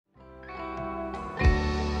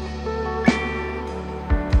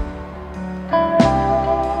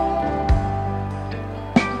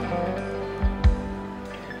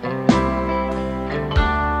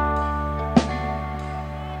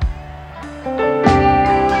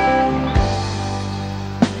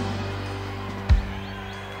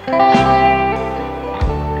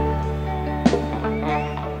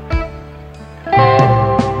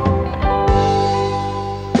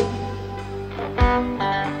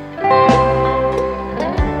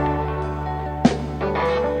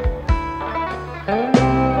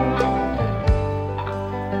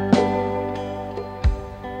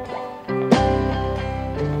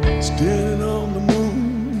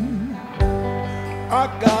I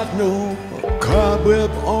got no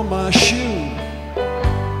cobweb on my shoe,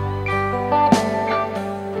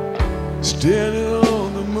 standing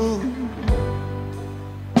on the moon,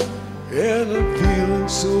 and I'm feeling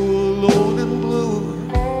so alone and blue.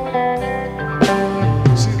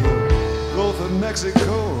 See the Gulf of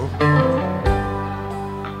Mexico,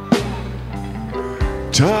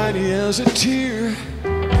 tiny as a tear.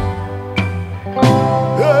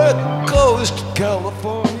 That coast of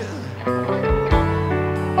California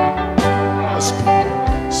must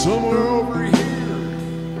be somewhere over here,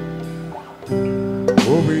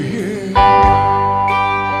 over here.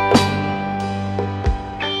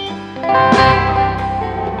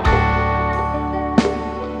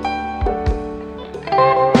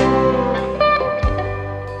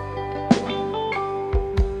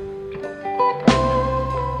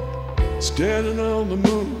 Standing on the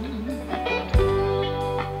moon,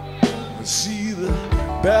 I see the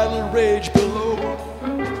battle rage below.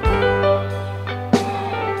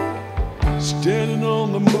 Standing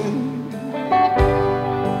on the moon,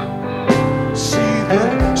 see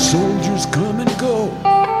the soldiers come and go.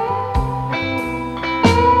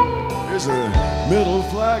 There's a metal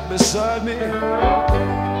flag beside me,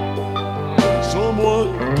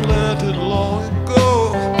 someone planted long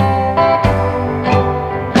ago.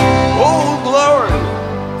 Oh glory,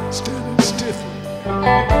 standing stiffly,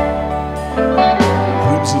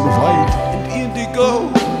 crimson, white, and indigo.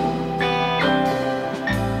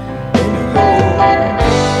 Indigo.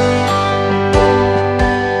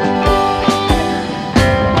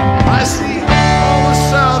 I see all of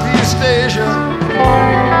Southeast Asia.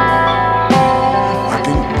 I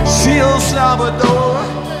can see El Salvador.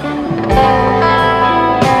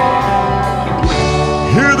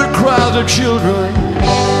 Hear the crowds of children,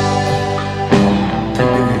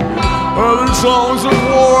 other songs of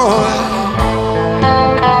war,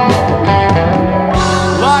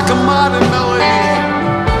 like a mighty melody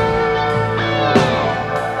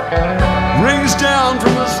rings down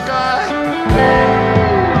from the sky.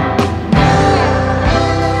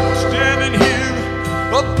 Standing here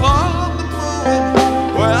upon the moon,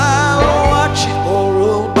 where I watch it all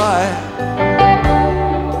roll by.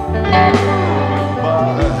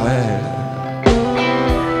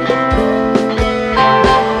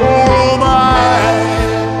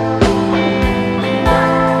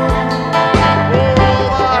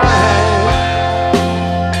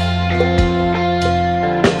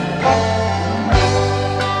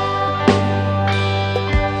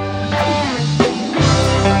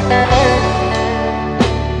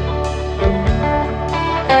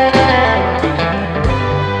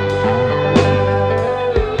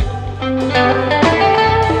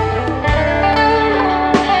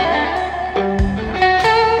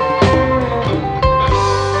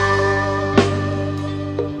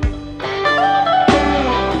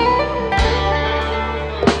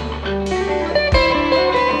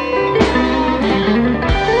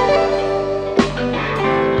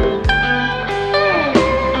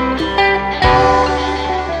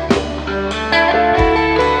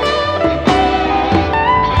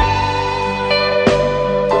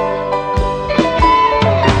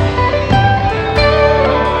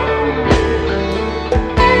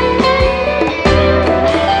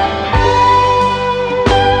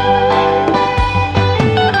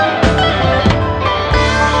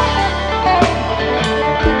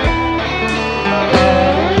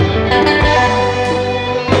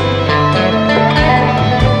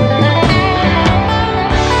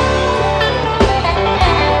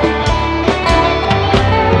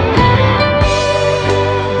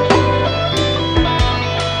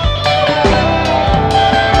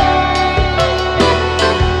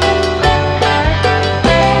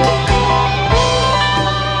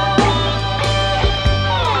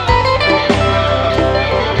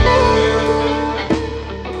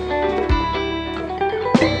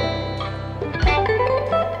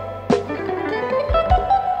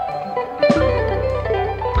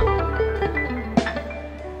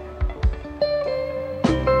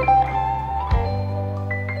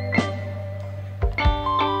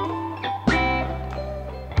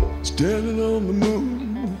 Standing on the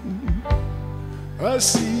moon, I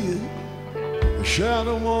see it, a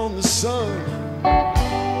shadow on the sun.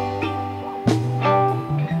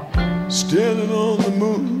 Standing on the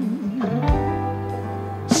moon,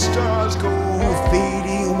 stars go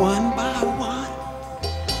fading one by one.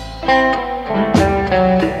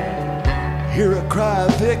 Hear a cry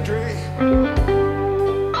of victory,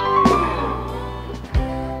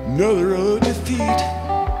 another of defeat.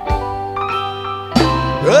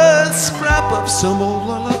 A scrap of some old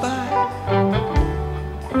lullaby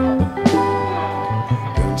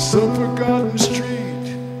down some forgotten street.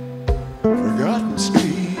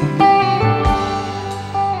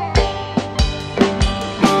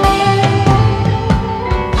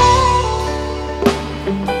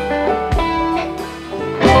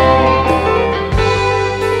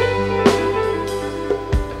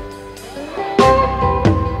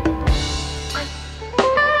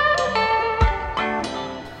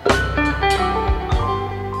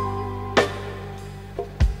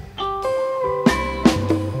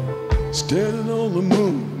 standing on the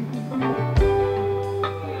moon.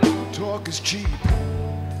 Talk is cheap,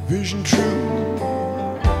 vision true.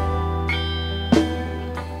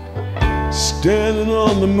 Standing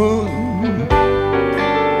on the moon,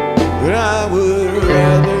 but I would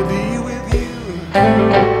rather be with you.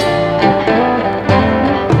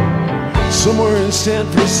 Somewhere in San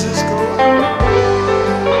Francisco,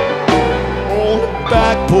 on the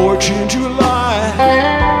back porch in July.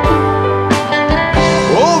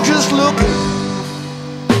 Oh, just looking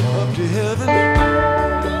up to heaven.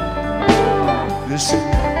 This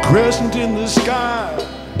crescent in the sky,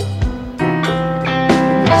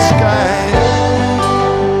 the sky.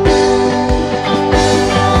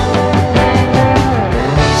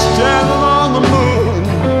 Standing on the moon,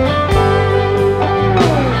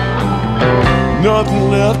 nothing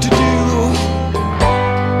left to do.